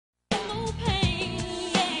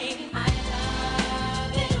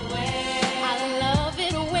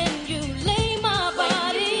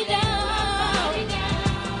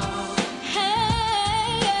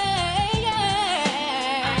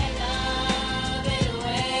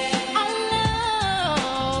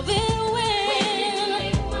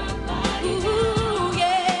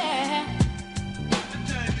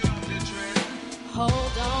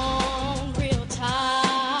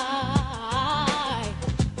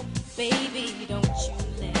baby, don't you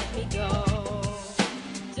let me go.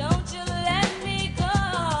 Don't you let me go.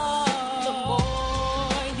 The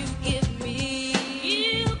more you give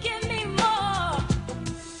me more.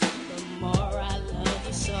 The more I love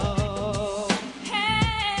you so.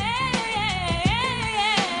 Hey,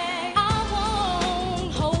 I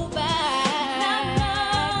won't hold back. No,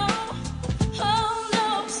 oh no,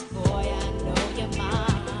 boy, I know you're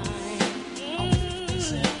mine.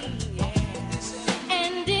 Yeah.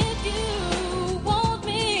 And if you want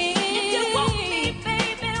me,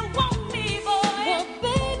 baby, want me, boy. Well,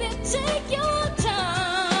 baby, take your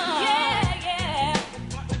time. Yeah.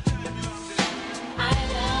 I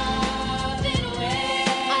love it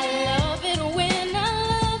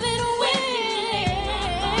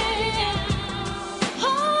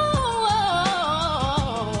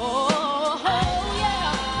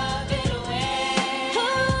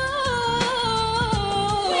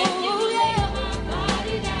when you lay my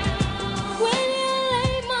body down. When you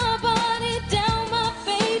lay my body down, my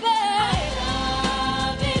baby. I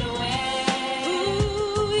love it when you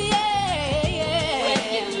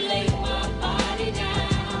lay my body down.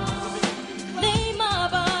 Lay my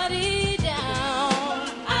body down.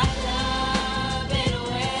 I love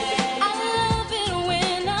it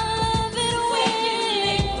when you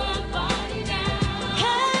lay my body down.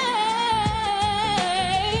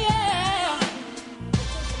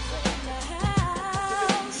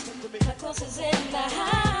 KUT KLOSE is in the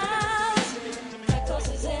house. KUT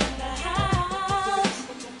KLOSE is in the house.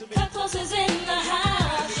 KUT KLOSE is in the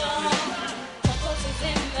house. KUT KLOSE is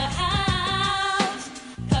in the house.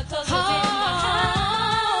 KUT KLOSE is in the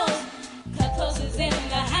house. KUT KLOSE is in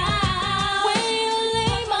the house. When you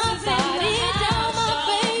lay my body down, my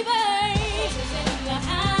baby. KUT KLOSE is in the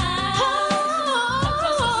house. KUT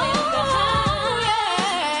KLOSE is in the house.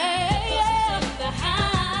 KUT KLOSE is in the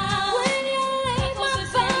house. When you lay my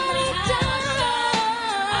body down,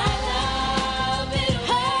 I love it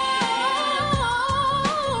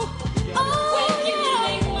when you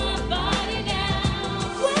lay my body down.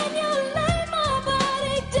 When you lay my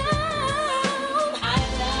body down, I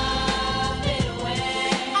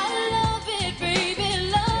love it baby,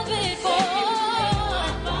 love it, boy. When you lay my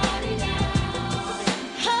body down,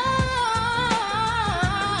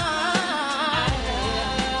 I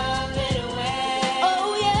love it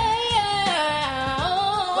oh yeah,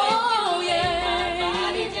 when you lay my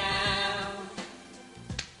body down.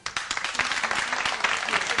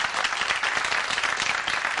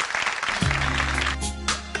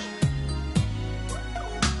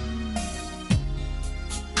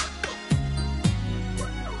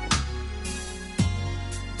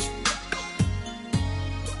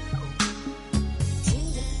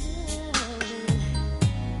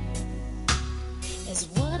 Is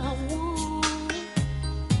what I want.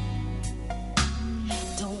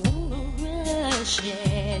 Don't wanna rush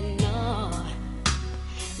it, no.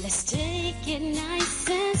 Let's take it nice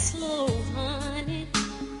and slow, honey.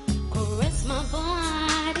 Caress my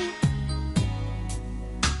body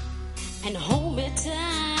and hold me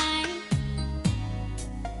tight.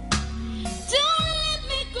 Don't let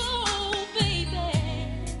me go, baby,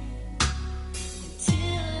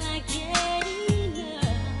 until I get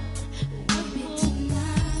enough.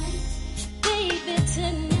 Baby,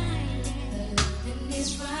 tonight, the loving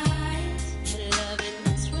is right. The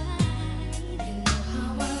loving is right. You know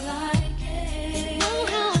how I like it. You know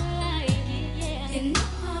how I like it, yeah. You know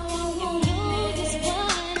how I want it. You know just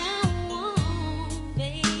what I want,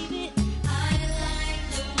 baby. I like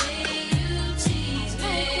the way you tease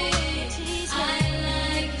me. I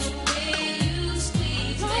like the way you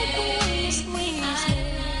squeeze me. I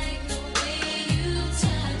like the way you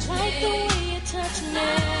touch me. Like the way you touch me.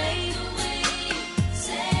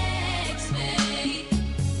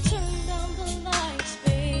 Turn down the lights,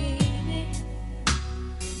 baby.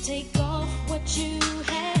 Take off what you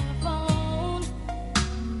have on.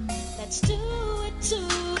 Let's do it to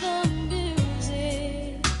the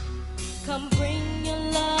music. Come bring your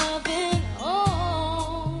loving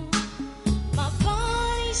on. My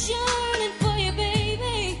body's yearning for you,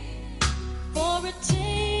 baby. For a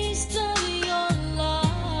taste of your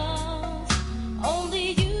love.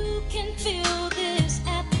 Only you can feel this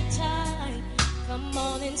appetite. Come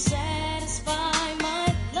on and satisfy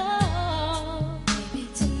my love.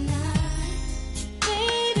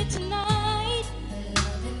 Baby, tonight, the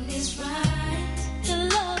loving is right. The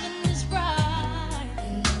loving is right.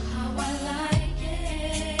 You know how I like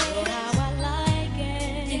it. You know how I like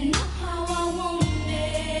it. You know how I want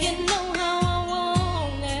it. You know how I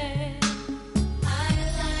want it. I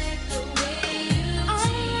like the way you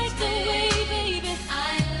tease me. Baby.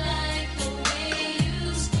 I like the way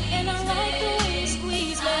you squeeze me. And I like the way you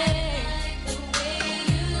squeeze me.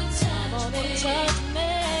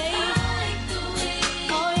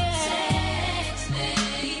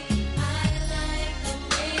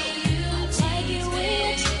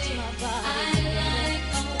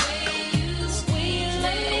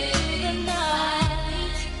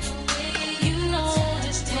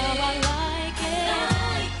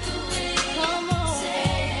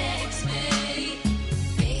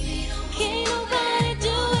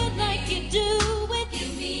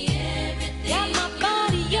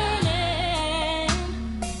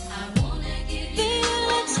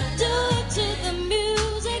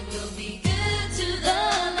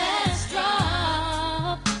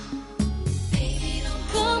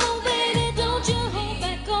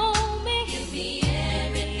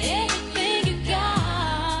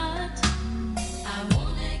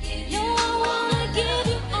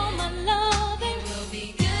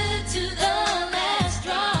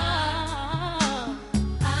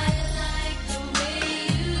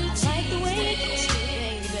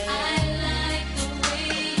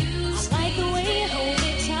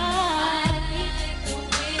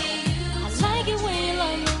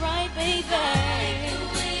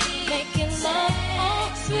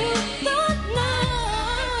 through the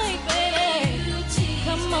night, baby.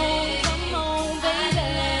 Come on, baby.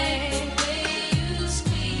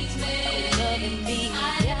 Loving me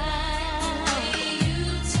down,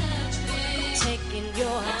 taking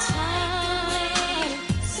your time.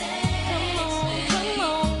 Come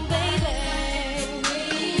on, baby.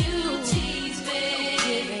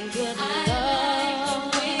 Giving good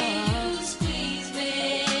love.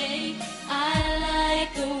 I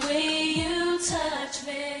like the way you touch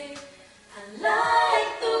me. I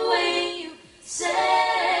like the way you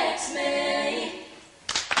sex me.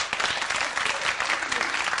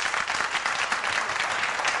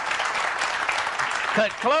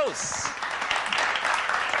 Cut close.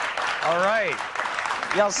 All right.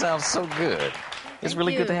 Y'all sound so good. It's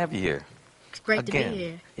really good to have you here. It's great Again. to be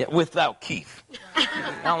here. Yeah, without Keith.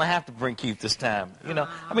 I only have to bring Keith this time. You know,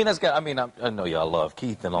 I mean, that's got. I mean, I know y'all love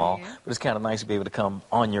Keith and all, but it's kind of nice to be able to come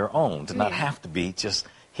on your own, to not have to be just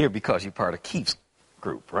here because you're part of Keith's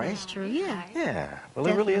group, right? That's true, yeah. Yeah. Well,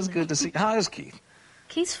 it really is good to see. How is Keith?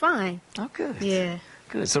 Keith's fine. Oh, good. Yeah.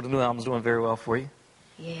 Good. So the new album's doing very well for you?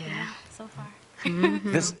 Yeah. So far.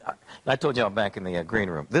 This, I told y'all back in the green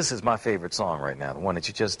room, this is my favorite song right now, the one that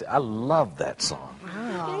you just, I love that song.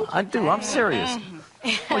 Wow. I do, I'm serious.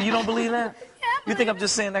 Well, you don't believe that? You think I'm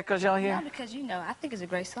just saying that because y'all here? No, because you know, I think it's a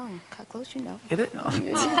great song. Cut Close, you know. It is? I'm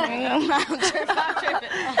tripping. Yeah, but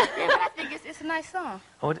I think it's a nice song.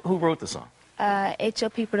 Oh, who wrote the song?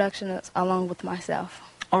 HOP Productions along with myself.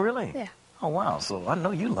 Oh, really? Yeah. Oh, wow. So I know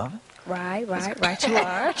you love it. Right, you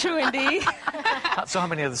are. True indeed. So how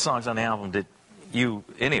many of the songs on the album did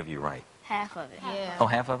any of you write? Half of it. Yeah. Oh,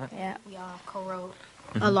 half of it? Yeah. We all co-wrote.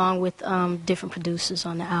 Along with different producers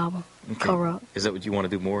on the album. Okay. Co-wrote. Is that what you want to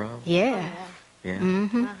do more of? Yeah. Yeah.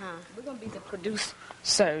 Mm-hmm. We're going to be the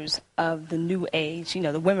producers of the new age, you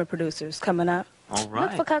know, the women producers coming up. All Look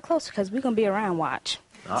right. for Cut Close because we're going to be around, watch.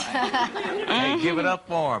 All right. Hey, give it up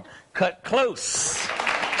for him. Cut Close.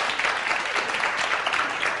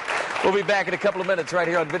 We'll be back in a couple of minutes right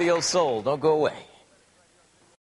here on Video Soul. Don't go away.